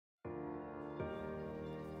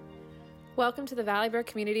Welcome to the Valley Brook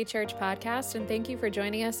Community Church podcast, and thank you for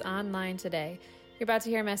joining us online today. You're about to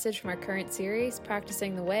hear a message from our current series,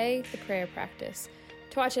 Practicing the Way, the Prayer Practice.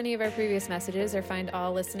 To watch any of our previous messages or find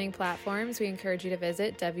all listening platforms, we encourage you to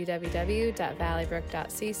visit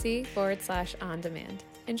www.valleybrook.cc/on-demand.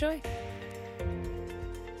 Enjoy.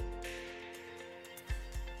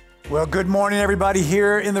 Well, good morning, everybody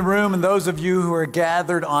here in the room and those of you who are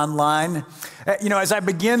gathered online. As I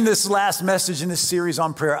begin this last message in this series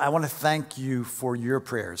on prayer, I want to thank you for your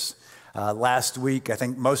prayers. Last week, I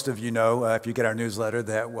think most of you know, if you get our newsletter,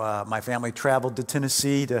 that my family traveled to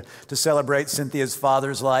Tennessee to celebrate Cynthia's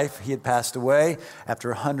father's life. He had passed away after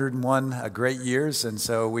 101 great years, and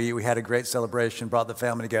so we had a great celebration, brought the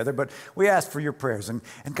family together, but we asked for your prayers, and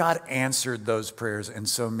God answered those prayers in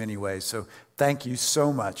so many ways. So thank you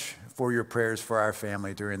so much for your prayers for our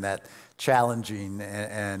family during that challenging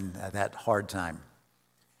and that hard time.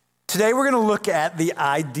 Today, we're going to look at the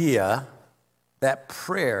idea that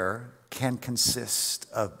prayer can consist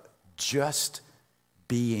of just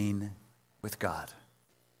being with God.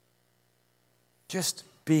 Just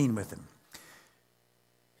being with Him.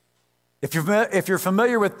 If you're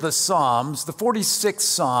familiar with the Psalms, the 46th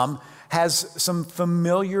Psalm has some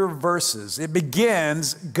familiar verses. It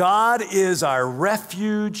begins, God is our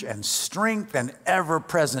refuge and strength and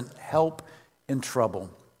ever-present help in trouble.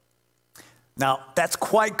 Now, that's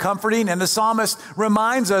quite comforting, and the psalmist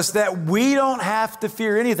reminds us that we don't have to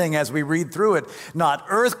fear anything as we read through it. Not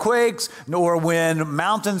earthquakes, nor when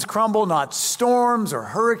mountains crumble, not storms or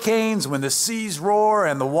hurricanes, when the seas roar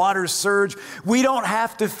and the waters surge. We don't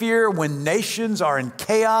have to fear when nations are in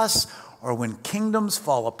chaos or when kingdoms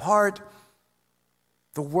fall apart.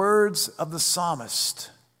 The words of the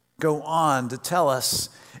psalmist go on to tell us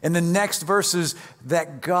in the next verses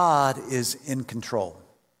that God is in control.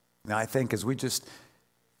 Now, I think as we just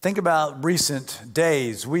think about recent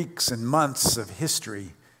days, weeks, and months of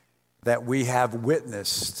history that we have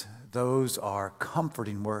witnessed, those are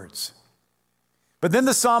comforting words. But then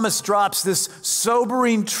the psalmist drops this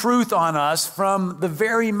sobering truth on us from the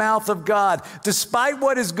very mouth of God. Despite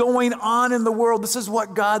what is going on in the world, this is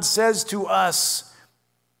what God says to us: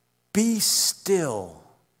 be still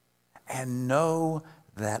and know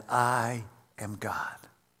that I am God.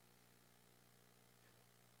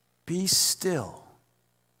 Be still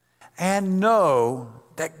and know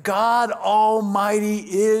that God Almighty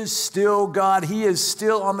is still God. He is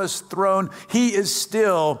still on this throne. He is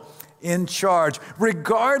still in charge,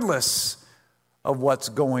 regardless of what's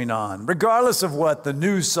going on, regardless of what the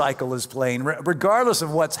news cycle is playing, regardless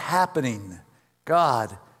of what's happening.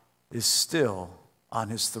 God is still on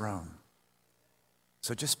His throne.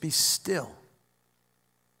 So just be still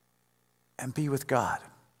and be with God.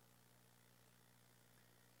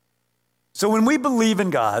 So when we believe in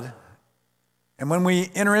God, and when we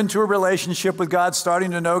enter into a relationship with God, starting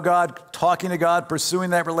to know God, talking to God, pursuing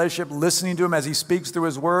that relationship, listening to Him as He speaks through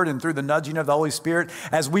His Word and through the nudging of the Holy Spirit,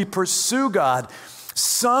 as we pursue God,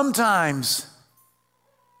 sometimes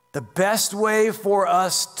the best way for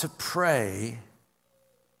us to pray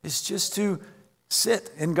is just to sit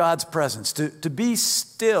in God's presence, to be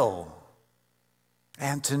still,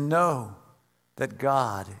 and to know that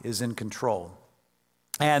God is in control.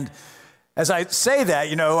 And as I say that,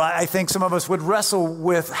 I think some of us would wrestle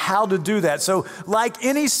with how to do that. So like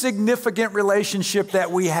any significant relationship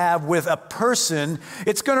that we have with a person,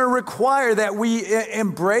 it's going to require that we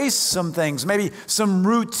embrace some things, maybe some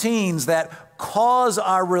routines that cause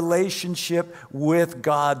our relationship with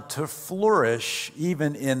God to flourish,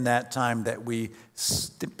 even in that time that we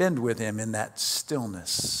spend with Him in that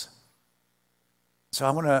stillness. So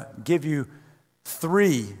I want to give you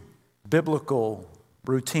 3 biblical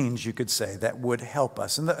routines, you could say, that would help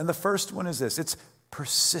us. And the first one is this: it's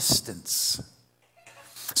persistence.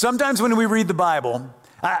 Sometimes when we read the Bible,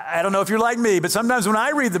 I don't know if you're like me, but sometimes when I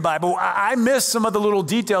read the Bible, I miss some of the little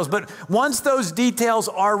details. But once those details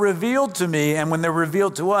are revealed to me, and when they're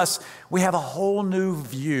revealed to us, we have a whole new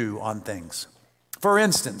view on things. For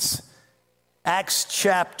instance, Acts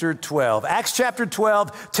chapter 12. Acts chapter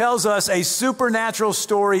 12 tells us a supernatural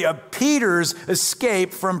story of Peter's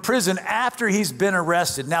escape from prison after he's been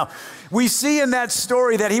arrested. Now, we see in that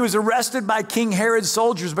story that he was arrested by King Herod's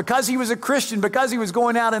soldiers because he was a Christian, because he was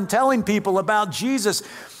going out and telling people about Jesus.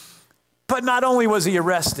 But not only was he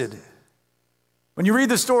arrested, when you read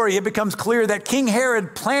the story, it becomes clear that King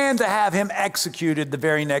Herod planned to have him executed the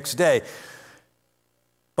very next day.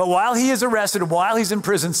 But while he is arrested, while he's in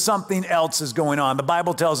prison, something else is going on. The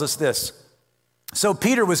Bible tells us this: so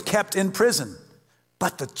Peter was kept in prison,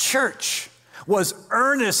 but the church was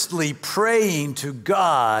earnestly praying to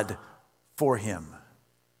God for him.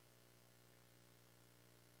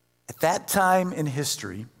 At that time in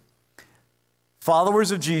history,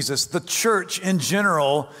 followers of Jesus, the church in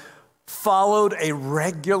general, followed a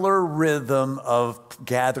regular rhythm of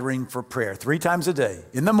gathering for prayer 3 times a day,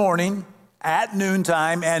 in the morning, at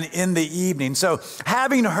noontime, and in the evening. So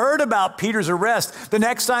having heard about Peter's arrest, the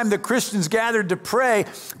next time the Christians gathered to pray,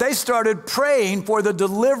 they started praying for the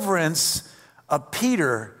deliverance of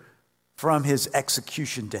Peter from his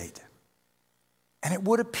execution date. And it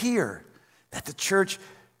would appear that the church,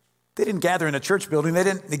 they didn't gather in a church building. They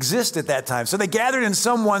didn't exist at that time. So they gathered in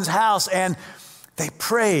someone's house and they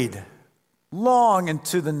prayed long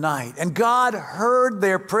into the night. And God heard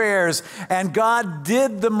their prayers and God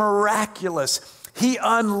did the miraculous. He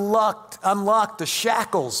unlocked the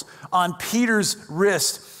shackles on Peter's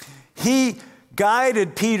wrist. He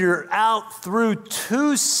guided Peter out through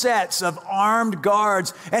 2 sets of armed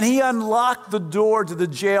guards, and he unlocked the door to the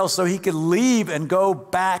jail so he could leave and go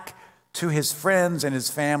back to his friends and his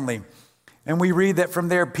family. And we read that from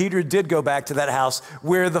there, Peter did go back to that house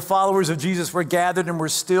where the followers of Jesus were gathered and were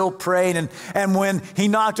still praying. And when he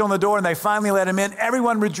knocked on the door and they finally let him in,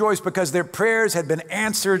 everyone rejoiced because their prayers had been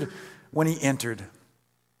answered when he entered.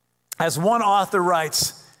 As one author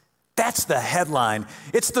writes, that's the headline.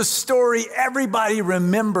 It's the story everybody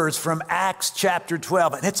remembers from Acts chapter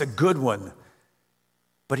 12, and it's a good one.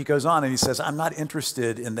 But he goes on and he says, I'm not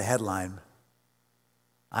interested in the headline.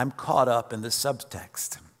 I'm caught up in the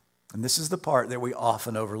subtext. And this is the part that we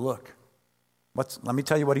often overlook. Let me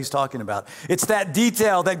tell you what he's talking about. It's that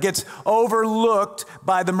detail that gets overlooked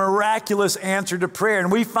by the miraculous answer to prayer. And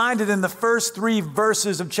we find it in the first 3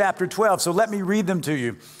 verses of chapter 12. So let me read them to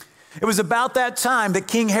you. It was about that time that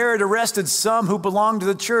King Herod arrested some who belonged to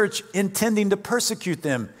the church, intending to persecute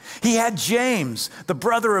them. He had James, the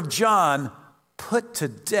brother of John, put to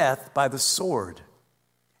death by the sword.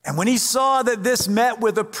 And when he saw that this met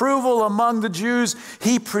with approval among the Jews,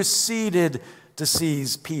 he proceeded to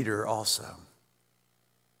seize Peter also.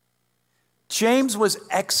 James was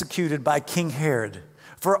executed by King Herod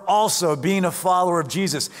for also being a follower of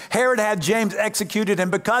Jesus. Herod had James executed,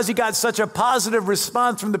 and because he got such a positive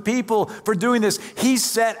response from the people for doing this, he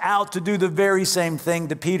set out to do the very same thing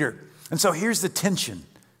to Peter. And so here's the tension.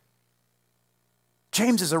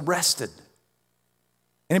 James is arrested.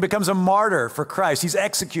 And he becomes a martyr for Christ. He's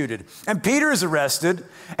executed. And Peter is arrested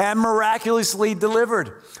and miraculously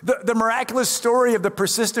delivered. The miraculous story of the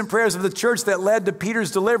persistent prayers of the church that led to Peter's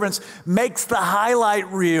deliverance makes the highlight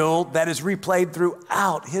reel that is replayed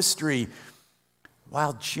throughout history,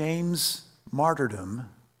 while James' martyrdom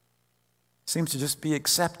seems to just be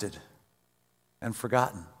accepted and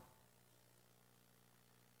forgotten.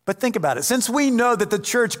 But think about it. Since we know that the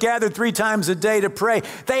church gathered 3 times a day to pray,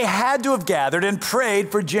 they had to have gathered and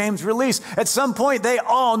prayed for James' release. At some point, they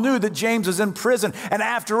all knew that James was in prison. And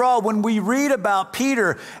after all, when we read about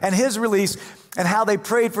Peter and his release and how they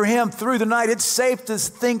prayed for him through the night, it's safe to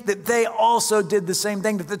think that they also did the same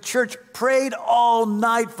thing, that the church prayed all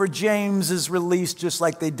night for James's release, just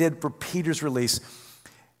like they did for Peter's release.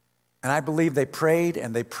 And I believe they prayed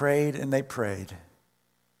and they prayed and they prayed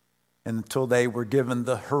until they were given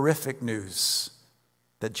the horrific news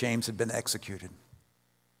that James had been executed.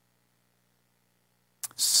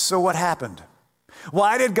 So what happened?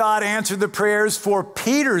 Why did God answer the prayers for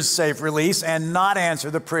Peter's safe release and not answer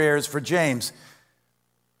the prayers for James?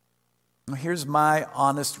 Well, here's my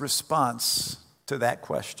honest response to that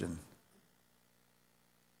question.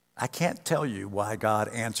 I can't tell you why God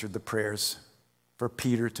answered the prayers for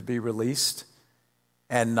Peter to be released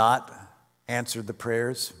and not answered the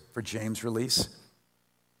prayers for James' release.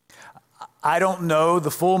 I don't know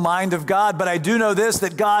the full mind of God, but I do know this,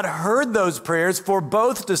 that God heard those prayers for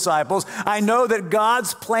both disciples. I know that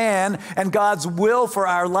God's plan and God's will for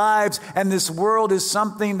our lives and this world is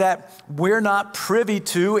something that we're not privy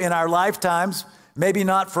to in our lifetimes, maybe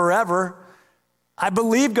not forever. I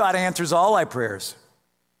believe God answers all our prayers.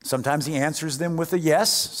 Sometimes he answers them with a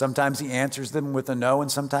yes, sometimes he answers them with a no,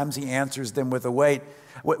 and sometimes he answers them with a wait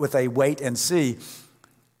and see.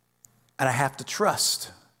 And I have to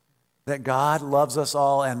trust that God loves us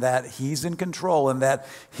all and that he's in control and that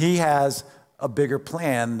he has a bigger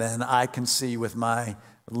plan than I can see with my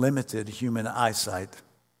limited human eyesight.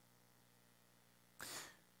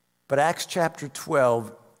 But Acts chapter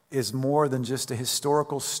 12 is more than just a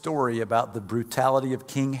historical story about the brutality of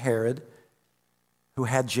King Herod, who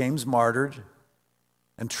had James martyred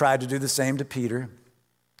and tried to do the same to Peter.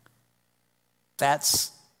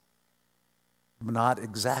 That's not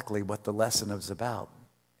exactly what the lesson is about.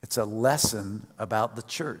 It's a lesson about the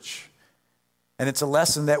church. And it's a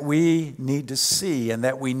lesson that we need to see and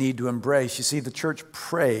that we need to embrace. You see, the church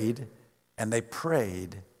prayed and they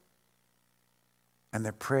prayed and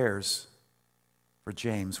their prayers for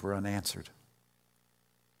James were unanswered.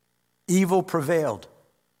 Evil prevailed.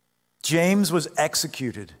 James was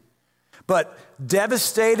executed. But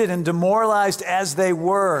devastated and demoralized as they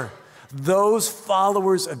were, those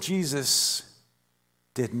followers of Jesus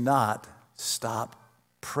did not stop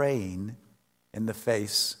praying in the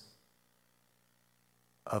face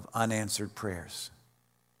of unanswered prayers,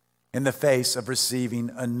 in the face of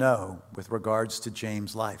receiving a no with regards to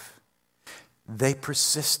James' life. They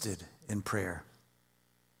persisted in prayer.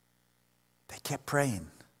 They kept praying.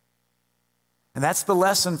 And that's the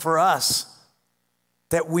lesson for us,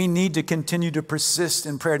 that we need to continue to persist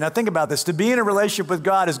in prayer. Now think about this. To be in a relationship with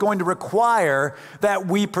God is going to require that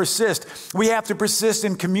we persist. We have to persist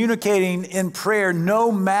in communicating in prayer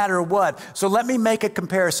no matter what. So let me make a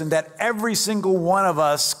comparison that every single one of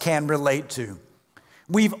us can relate to.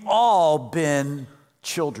 We've all been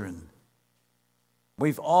children.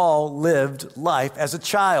 We've all lived life as a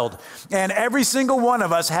child. And every single one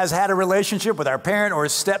of us has had a relationship with our parent or a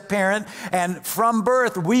step-parent. And from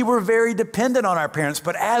birth, we were very dependent on our parents.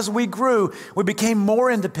 But as we grew, we became more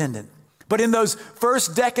independent. But in those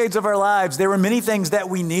first decades of our lives, there were many things that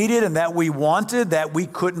we needed and that we wanted that we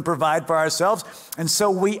couldn't provide for ourselves. And so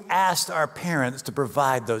we asked our parents to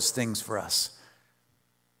provide those things for us.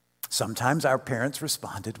 Sometimes our parents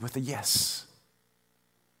responded with a yes.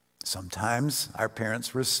 Sometimes our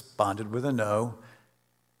parents responded with a no.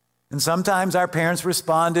 And sometimes our parents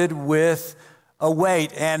responded with a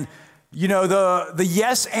wait. And, you know, the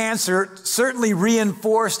yes answer certainly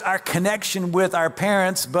reinforced our connection with our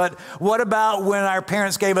parents. But what about when our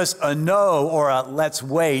parents gave us a no or a let's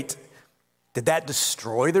wait? Did that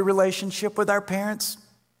destroy the relationship with our parents?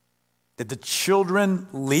 Did the children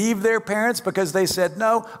leave their parents because they said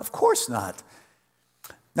no? Of course not.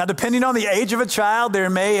 Now, depending on the age of a child, there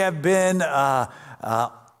may have been a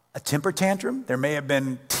temper tantrum. There may have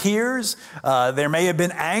been tears. There may have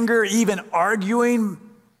been anger, even arguing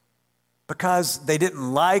because they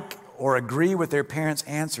didn't like or agree with their parents'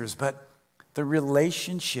 answers. But the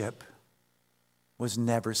relationship was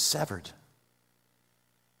never severed.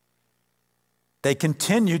 They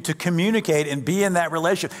continued to communicate and be in that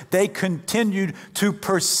relationship. They continued to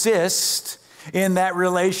persist in that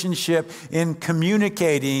relationship, in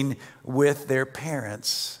communicating with their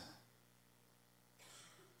parents.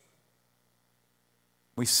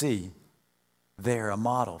 We see there a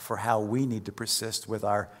model for how we need to persist with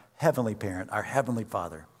our heavenly parent, our heavenly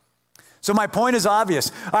Father. So my point is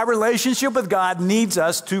obvious. Our relationship with God needs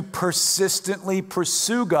us to persistently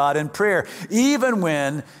pursue God in prayer, even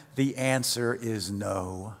when the answer is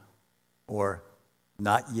no or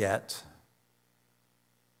not yet.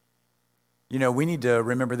 You know, we need to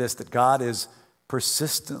remember this, that God is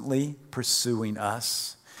persistently pursuing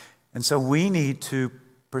us. And so we need to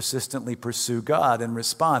persistently pursue God in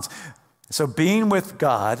response. So being with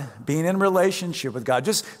God, being in relationship with God,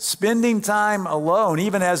 just spending time alone,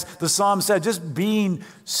 even as the psalm said, just being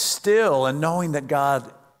still and knowing that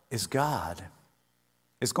God is God,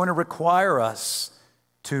 is going to require us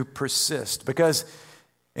to persist. Because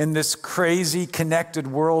in this crazy connected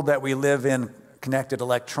world that we live in, connected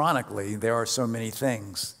electronically, there are so many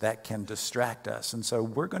things that can distract us. And so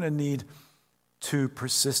we're going to need to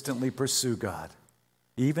persistently pursue God,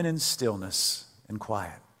 even in stillness and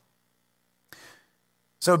quiet.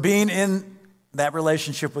 So being in that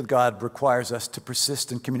relationship with God requires us to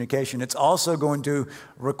persist in communication. It's also going to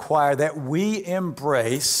require that we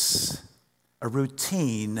embrace a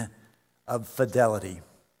routine of fidelity.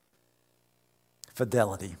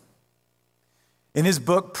 Fidelity. In his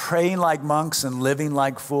book, Praying Like Monks and Living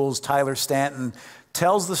Like Fools, Tyler Stanton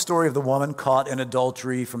tells the story of the woman caught in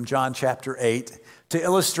adultery from John chapter 8 to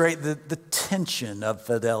illustrate the tension of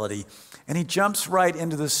fidelity. And he jumps right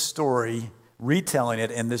into the story, retelling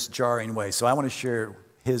it in this jarring way. So I want to share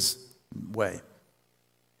his way.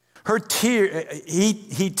 He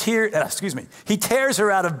tears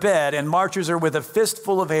her out of bed and marches her with a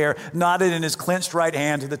fistful of hair knotted in his clenched right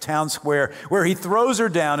hand to the town square, where he throws her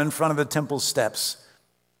down in front of the temple steps.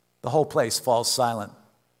 The whole place falls silent.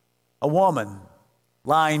 A woman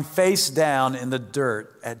lying face down in the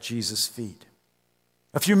dirt at Jesus' feet.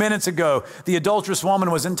 A few minutes ago, the adulterous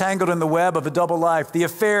woman was entangled in the web of a double life. The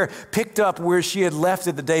affair picked up where she had left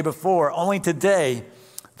it the day before. Only today,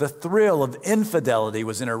 the thrill of infidelity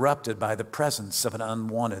was interrupted by the presence of an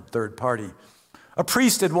unwanted third party. A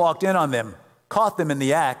priest had walked in on them, caught them in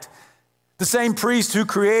the act. The same priest who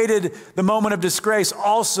created the moment of disgrace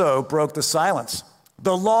also broke the silence.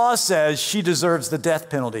 The law says she deserves the death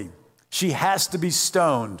penalty. She has to be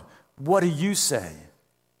stoned. What do you say?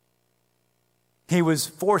 He was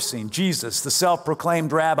forcing Jesus, the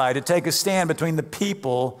self-proclaimed rabbi, to take a stand between the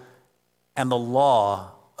people and the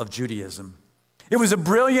law of Judaism. It was a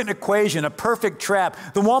brilliant equation, a perfect trap.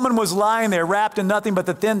 The woman was lying there, wrapped in nothing but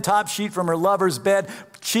the thin top sheet from her lover's bed,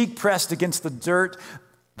 cheek pressed against the dirt.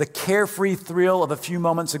 The carefree thrill of a few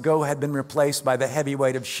moments ago had been replaced by the heavy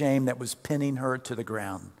weight of shame that was pinning her to the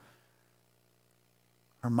ground.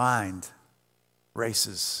 Her mind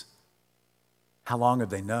races. How long have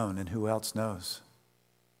they known, and who else knows?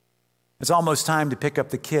 It's almost time to pick up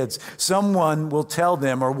the kids. Someone will tell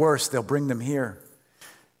them, or worse, they'll bring them here.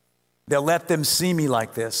 They'll let them see me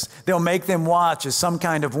like this. They'll make them watch as some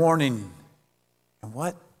kind of warning. And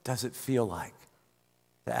what does it feel like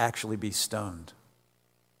to actually be stoned?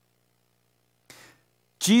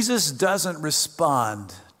 Jesus doesn't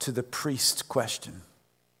respond to the priest's question.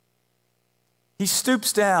 He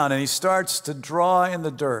stoops down and he starts to draw in the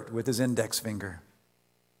dirt with his index finger.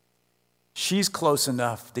 She's close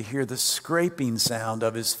enough to hear the scraping sound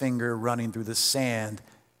of his finger running through the sand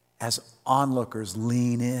as onlookers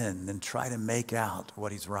lean in and try to make out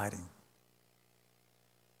what he's writing.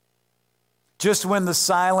 Just when the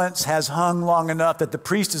silence has hung long enough that the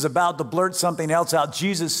priest is about to blurt something else out,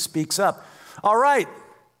 Jesus speaks up. All right,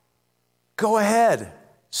 go ahead,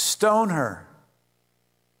 stone her.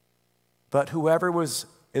 But whoever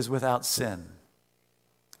is without sin,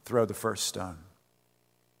 throw the first stone.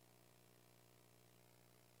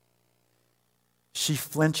 She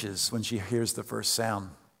flinches when she hears the first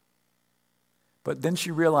sound. But then she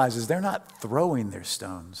realizes they're not throwing their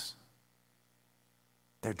stones.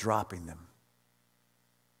 They're dropping them.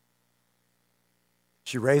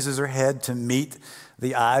 She raises her head to meet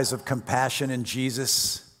the eyes of compassion in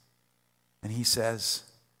Jesus, and he says,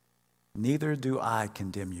 "Neither do I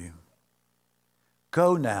condemn you.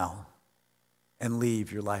 Go now and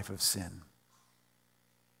leave your life of sin."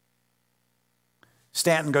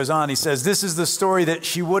 Stanton goes on, he says, "This is the story that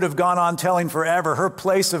she would have gone on telling forever. Her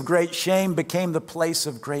place of great shame became the place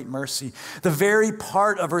of great mercy. The very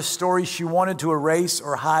part of her story she wanted to erase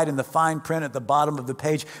or hide in the fine print at the bottom of the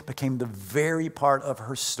page became the very part of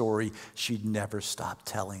her story she'd never stop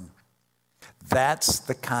telling." That's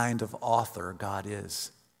the kind of author God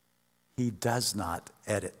is. He does not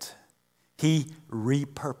edit. He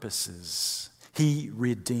repurposes. He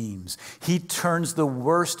redeems. He turns the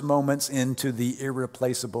worst moments into the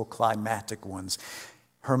irreplaceable climatic ones.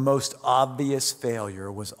 Her most obvious failure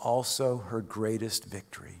was also her greatest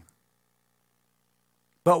victory.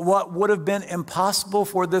 But what would have been impossible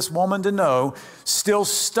for this woman to know, still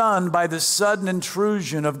stunned by the sudden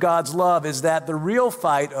intrusion of God's love, is that the real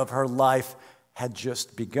fight of her life had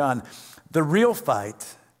just begun. The real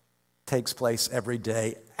fight takes place every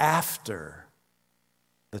day after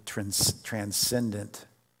the transcendent,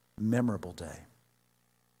 memorable day. I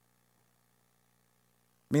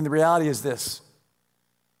mean, the reality is this.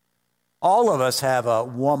 All of us have a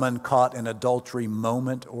woman caught in adultery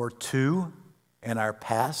moment or two in our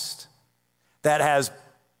past that has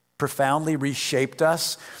profoundly reshaped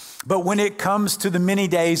us. But when it comes to the many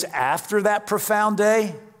days after that profound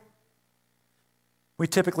day, we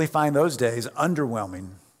typically find those days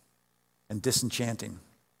underwhelming and disenchanting.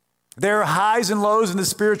 There are highs and lows in the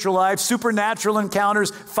spiritual life, supernatural encounters,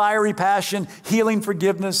 fiery passion, healing,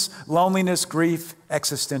 forgiveness, loneliness, grief,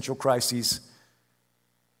 existential crises.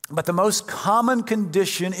 But the most common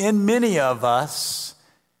condition in many of us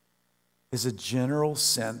is a general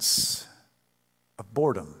sense of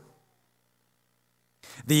boredom.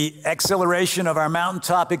 The exhilaration of our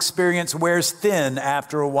mountaintop experience wears thin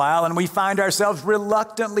after a while, and we find ourselves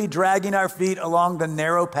reluctantly dragging our feet along the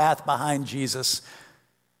narrow path behind Jesus,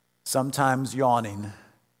 sometimes yawning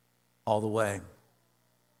all the way.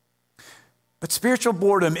 But spiritual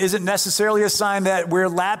boredom isn't necessarily a sign that we're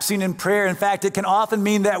lapsing in prayer. In fact, it can often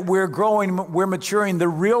mean that we're growing, we're maturing. The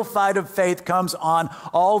real fight of faith comes on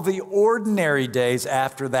all the ordinary days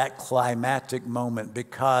after that climactic moment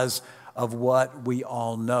because of what we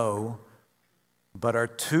all know, but are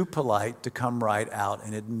too polite to come right out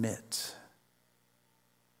and admit.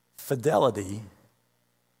 Fidelity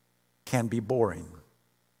can be boring.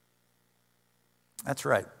 That's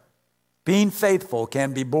right. Being faithful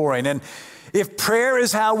can be boring. And if prayer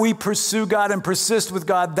is how we pursue God and persist with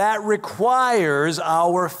God, that requires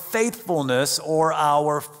our faithfulness or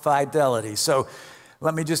our fidelity. So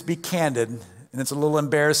let me just be candid, and it's a little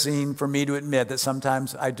embarrassing for me to admit that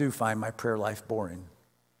sometimes I do find my prayer life boring.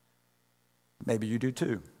 Maybe you do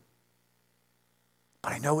too.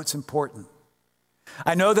 But I know it's important.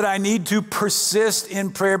 I know that I need to persist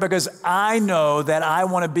in prayer because I know that I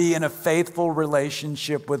want to be in a faithful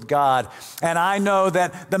relationship with God. And I know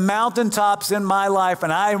that the mountaintops in my life,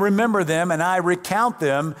 and I remember them and I recount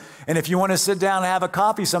them. And if you want to sit down and have a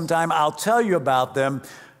coffee sometime, I'll tell you about them.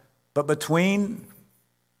 But between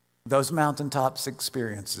those mountaintops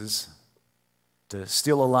experiences, to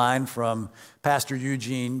steal a line from Pastor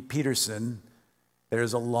Eugene Peterson,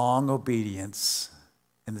 there's a long obedience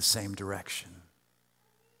in the same direction.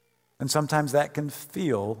 And sometimes that can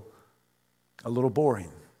feel a little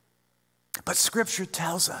boring. But Scripture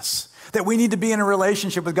tells us that we need to be in a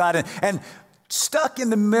relationship with God. And stuck in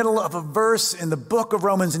the middle of a verse in the book of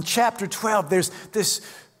Romans in chapter 12, there's this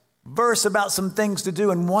verse about some things to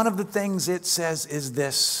do. And one of the things it says is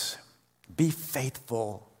this: be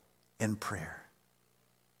faithful in prayer.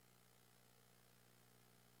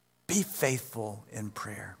 Be faithful in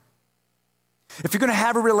prayer. If you're going to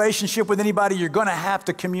have a relationship with anybody, you're going to have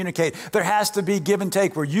to communicate. There has to be give and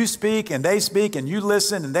take where you speak and they speak and you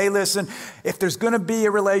listen and they listen. If there's going to be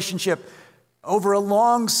a relationship over a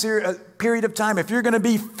long period of time, if you're going to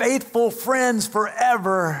be faithful friends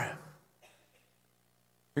forever,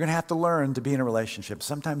 you're going to have to learn to be in a relationship.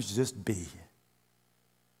 Sometimes just be.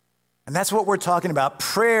 And that's what we're talking about.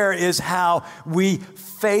 Prayer is how we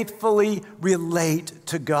faithfully relate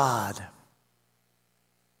to God.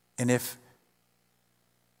 And if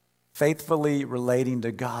faithfully relating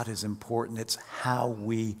to God is important, it's how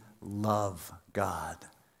we love God.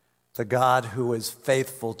 The God who is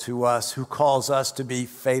faithful to us, who calls us to be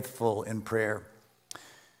faithful in prayer.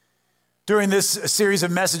 During this series of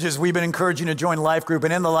messages, we've been encouraging to join Life Group.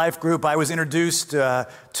 And in the Life Group, I was introduced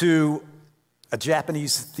to a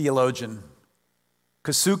Japanese theologian,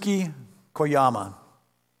 Kosuke Koyama.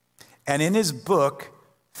 And in his book,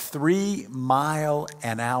 3 Mile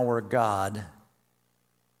an Hour God,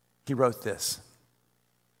 he wrote this: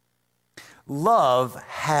 love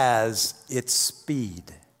has its speed.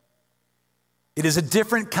 It is a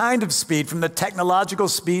different kind of speed from the technological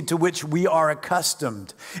speed to which we are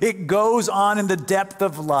accustomed. It goes on in the depth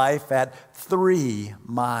of life at 3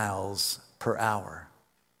 miles per hour.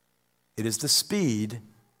 It is the speed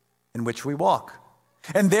in which we walk.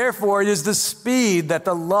 And therefore, it is the speed that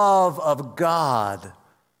the love of God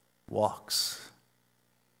walks.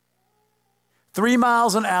 3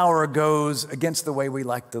 miles an hour goes against the way we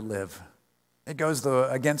like to live. It goes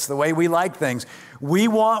against the way we like things. We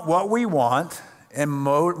want what we want, and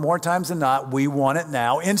more times than not, we want it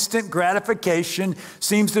now. Instant gratification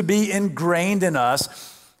seems to be ingrained in us.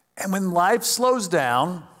 And when life slows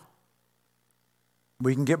down,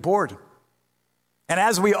 we can get bored. And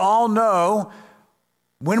as we all know,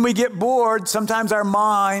 when we get bored, sometimes our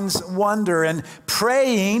minds wander, and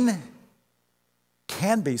praying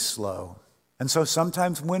can be slow. And so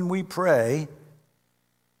sometimes when we pray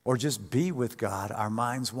or just be with God, our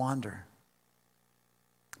minds wander.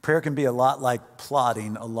 Prayer can be a lot like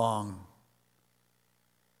plodding along.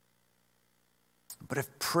 But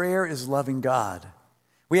if prayer is loving God,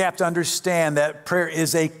 we have to understand that prayer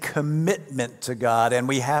is a commitment to God, and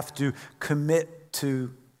we have to commit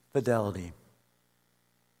to fidelity,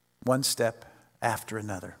 one step after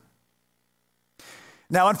another.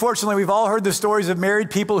 Now, unfortunately, we've all heard the stories of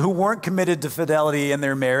married people who weren't committed to fidelity in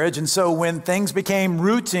their marriage. And so when things became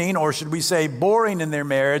routine, or should we say boring in their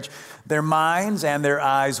marriage, their minds and their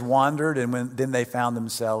eyes wandered, and then they found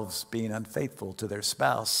themselves being unfaithful to their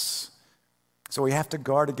spouse. So we have to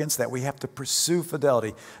guard against that. We have to pursue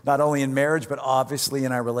fidelity, not only in marriage, but obviously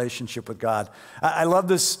in our relationship with God. I love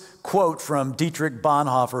this quote from Dietrich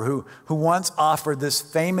Bonhoeffer, who once offered this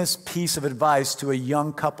famous piece of advice to a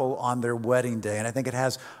young couple on their wedding day. And I think it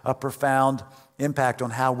has a profound impact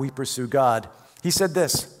on how we pursue God. He said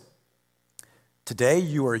this: today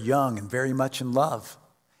you are young and very much in love,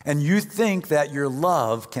 and you think that your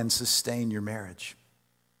love can sustain your marriage.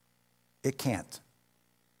 It can't.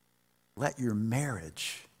 Let your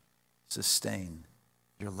marriage sustain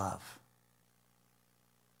your love.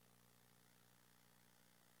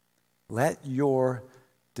 Let your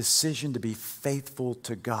decision to be faithful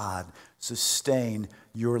to God sustain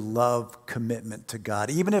your love commitment to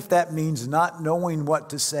God, even if that means not knowing what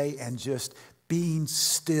to say and just being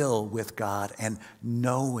still with God and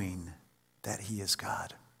knowing that He is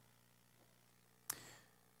God.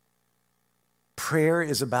 Prayer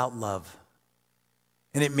is about love.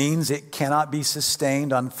 And it means it cannot be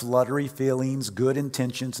sustained on fluttery feelings, good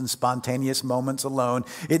intentions, and spontaneous moments alone.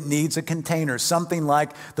 It needs a container, something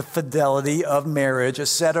like the fidelity of marriage, a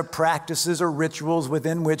set of practices or rituals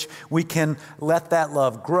within which we can let that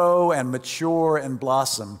love grow and mature and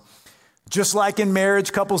blossom. Just like in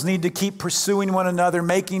marriage, couples need to keep pursuing one another,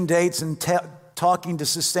 making dates and talking to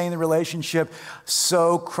sustain the relationship,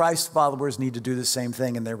 so Christ followers need to do the same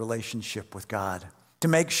thing in their relationship with God, to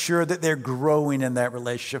make sure that they're growing in that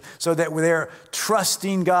relationship, so that they're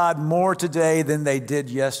trusting God more today than they did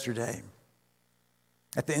yesterday.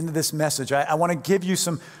 At the end of this message, I want to give you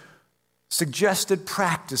some suggested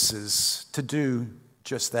practices to do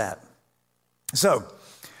just that. So,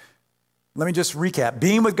 let me just recap.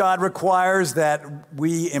 Being with God requires that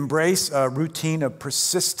we embrace a routine of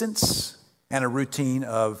persistence and a routine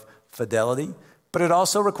of fidelity, but it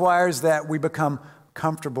also requires that we become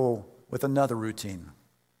comfortable with another routine,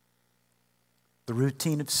 the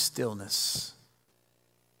routine of stillness.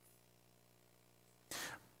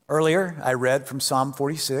 Earlier, I read from Psalm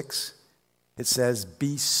 46. It says,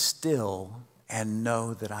 "Be still and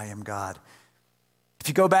know that I am God." If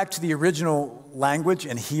you go back to the original language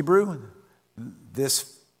in Hebrew,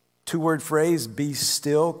 this two-word phrase, "be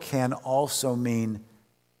still," can also mean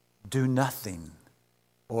do nothing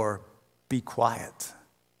or be quiet.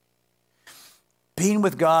 Being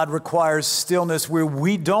with God requires stillness where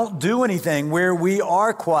we don't do anything, where we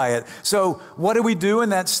are quiet. So what do we do in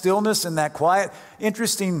that stillness and that quiet?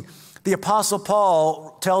 Interesting, the Apostle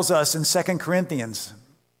Paul tells us in 2 Corinthians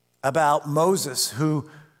about Moses, who,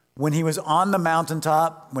 when he was on the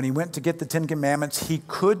mountaintop, when he went to get the Ten Commandments, he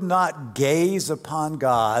could not gaze upon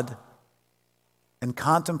God and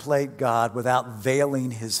contemplate God without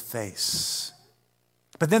veiling his face.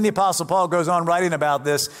 But then the Apostle Paul goes on writing about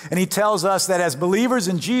this, and he tells us that as believers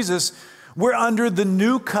in Jesus, we're under the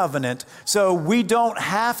new covenant, so we don't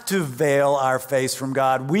have to veil our face from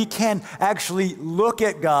God. We can actually look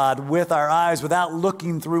at God with our eyes without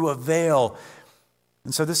looking through a veil.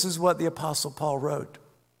 And so this is what the Apostle Paul wrote.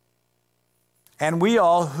 "And we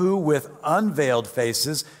all who with unveiled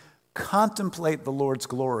faces contemplate the Lord's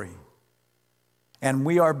glory, and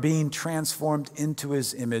we are being transformed into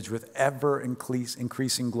his image with ever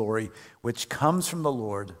increasing glory, which comes from the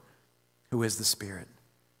Lord, who is the Spirit."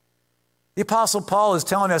 The Apostle Paul is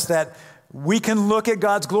telling us that we can look at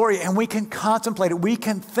God's glory and we can contemplate it. We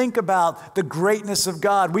can think about the greatness of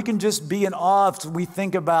God. We can just be in awe as we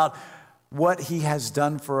think about what he has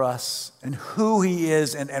done for us and who he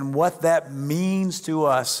is and what that means to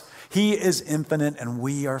us. He is infinite and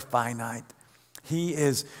we are finite. He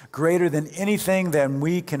is greater than anything that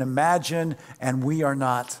we can imagine, and we are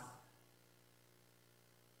not.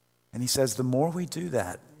 And he says the more we do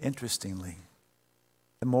that, interestingly,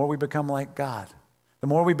 the more we become like God. The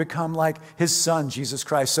more we become like his Son, Jesus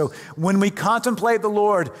Christ. So when we contemplate the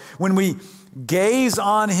Lord, when we gaze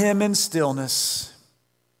on him in stillness,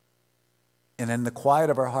 and in the quiet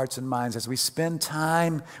of our hearts and minds, as we spend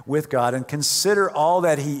time with God and consider all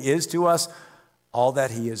that he is to us, all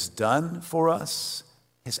that he has done for us,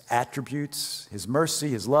 his attributes, his mercy,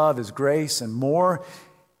 his love, his grace, and more,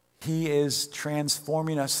 he is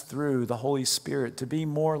transforming us through the Holy Spirit to be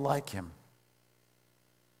more like him.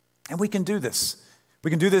 And we can do this.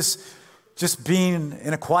 We can do this just being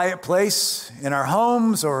in a quiet place in our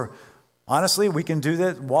homes, or honestly, we can do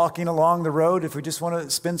that walking along the road if we just want to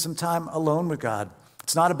spend some time alone with God.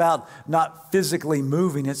 It's not about not physically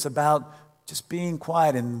moving. It's about just being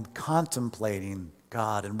quiet and contemplating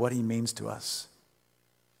God and what he means to us.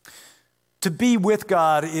 To be with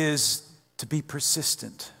God is to be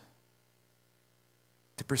persistent,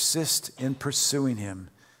 to persist in pursuing him,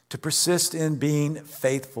 to persist in being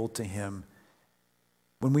faithful to him.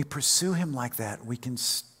 When we pursue him like that, we can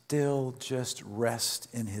still just rest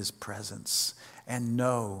in his presence and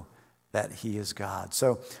know that he is God.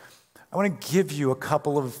 So I want to give you a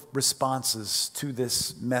couple of responses to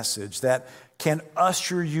this message that can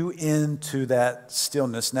usher you into that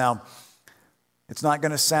stillness. Now, it's not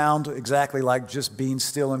going to sound exactly like just being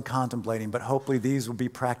still and contemplating, but hopefully these will be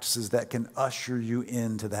practices that can usher you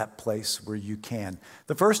into that place where you can.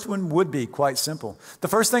 The first one would be quite simple. The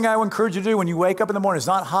first thing I would encourage you to do when you wake up in the morning is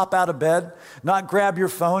not hop out of bed, not grab your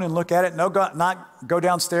phone and look at it, not go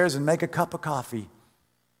downstairs and make a cup of coffee,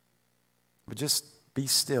 but just be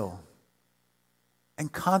still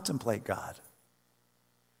and contemplate God.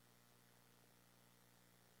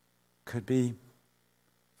 Could be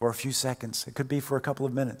for a few seconds. It could be for a couple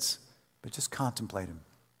of minutes, but just contemplate him.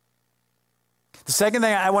 The second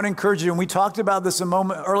thing I want to encourage you, and we talked about this a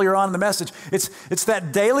moment earlier on in the message, it's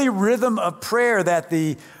that daily rhythm of prayer that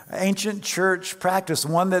the ancient church practiced,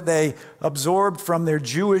 one that they absorbed from their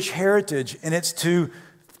Jewish heritage, and it's to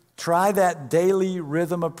try that daily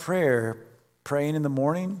rhythm of prayer, praying in the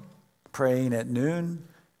morning, praying at noon,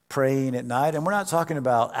 praying at night. And we're not talking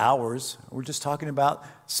about hours. We're just talking about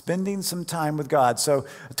spending some time with God. So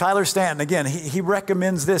Tyler Stanton, again, he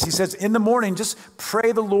recommends this. He says, in the morning, just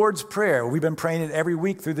pray the Lord's Prayer. We've been praying it every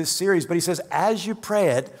week through this series. But he says, as you pray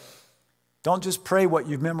it, don't just pray what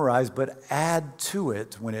you've memorized, but add to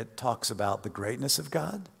it when it talks about the greatness of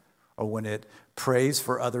God, or when it prays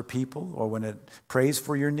for other people, or when it prays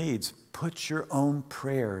for your needs. Put your own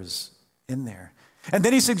prayers in there. And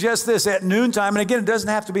then he suggests this at noontime, and again, it doesn't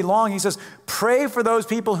have to be long. He says, pray for those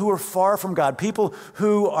people who are far from God, people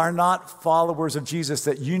who are not followers of Jesus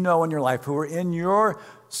that you know in your life, who are in your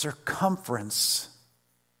circumference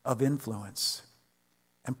of influence.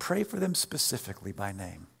 And pray for them specifically by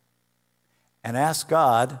name. And ask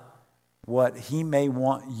God what he may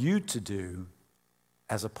want you to do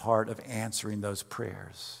as a part of answering those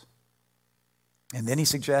prayers. And then he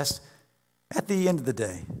suggests, at the end of the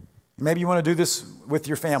day, maybe you want to do this with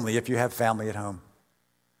your family if you have family at home.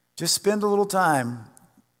 Just spend a little time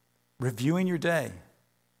reviewing your day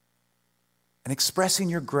and expressing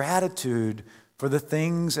your gratitude for the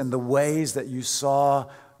things and the ways that you saw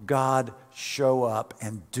God show up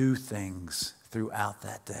and do things throughout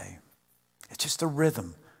that day. It's just a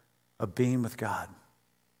rhythm of being with God.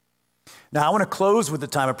 Now, I want to close with the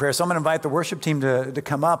time of prayer, so I'm going to invite the worship team to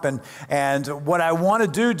come up. And what I want to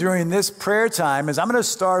do during this prayer time is I'm going to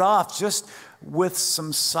start off just with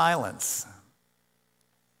some silence.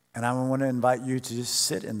 And I want to invite you to just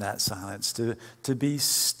sit in that silence, to be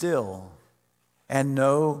still and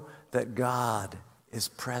know that God is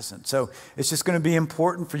present. So it's just going to be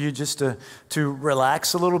important for you just to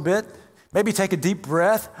relax a little bit, maybe take a deep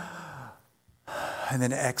breath, and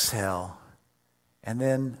then exhale. And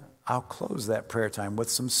then I'll close that prayer time with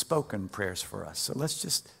some spoken prayers for us. So let's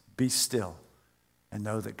just be still and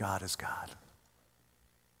know that God is God.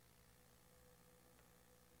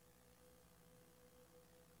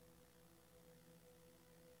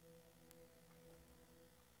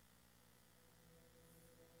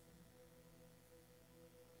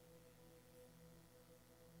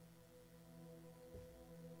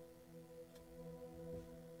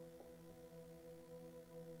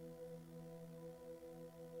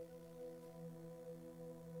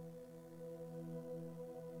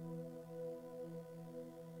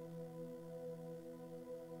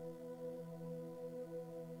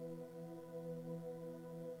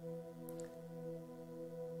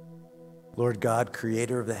 Lord God,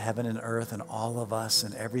 creator of the heaven and earth and all of us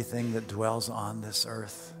and everything that dwells on this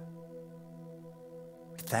earth,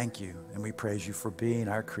 we thank you and we praise you for being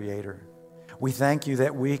our creator. We thank you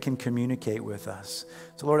that we can communicate with us.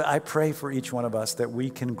 So Lord, I pray for each one of us that we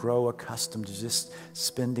can grow accustomed to just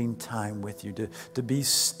spending time with you, to be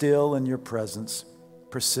still in your presence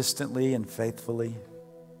persistently and faithfully,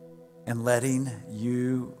 and letting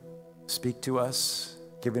you speak to us,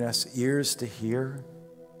 giving us ears to hear.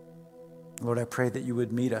 Lord, I pray that you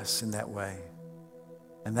would meet us in that way,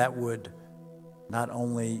 and that would not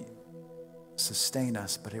only sustain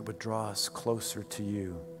us, but it would draw us closer to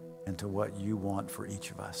you and to what you want for each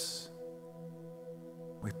of us.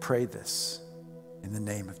 We pray this in the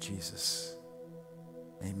name of Jesus.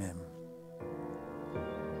 Amen.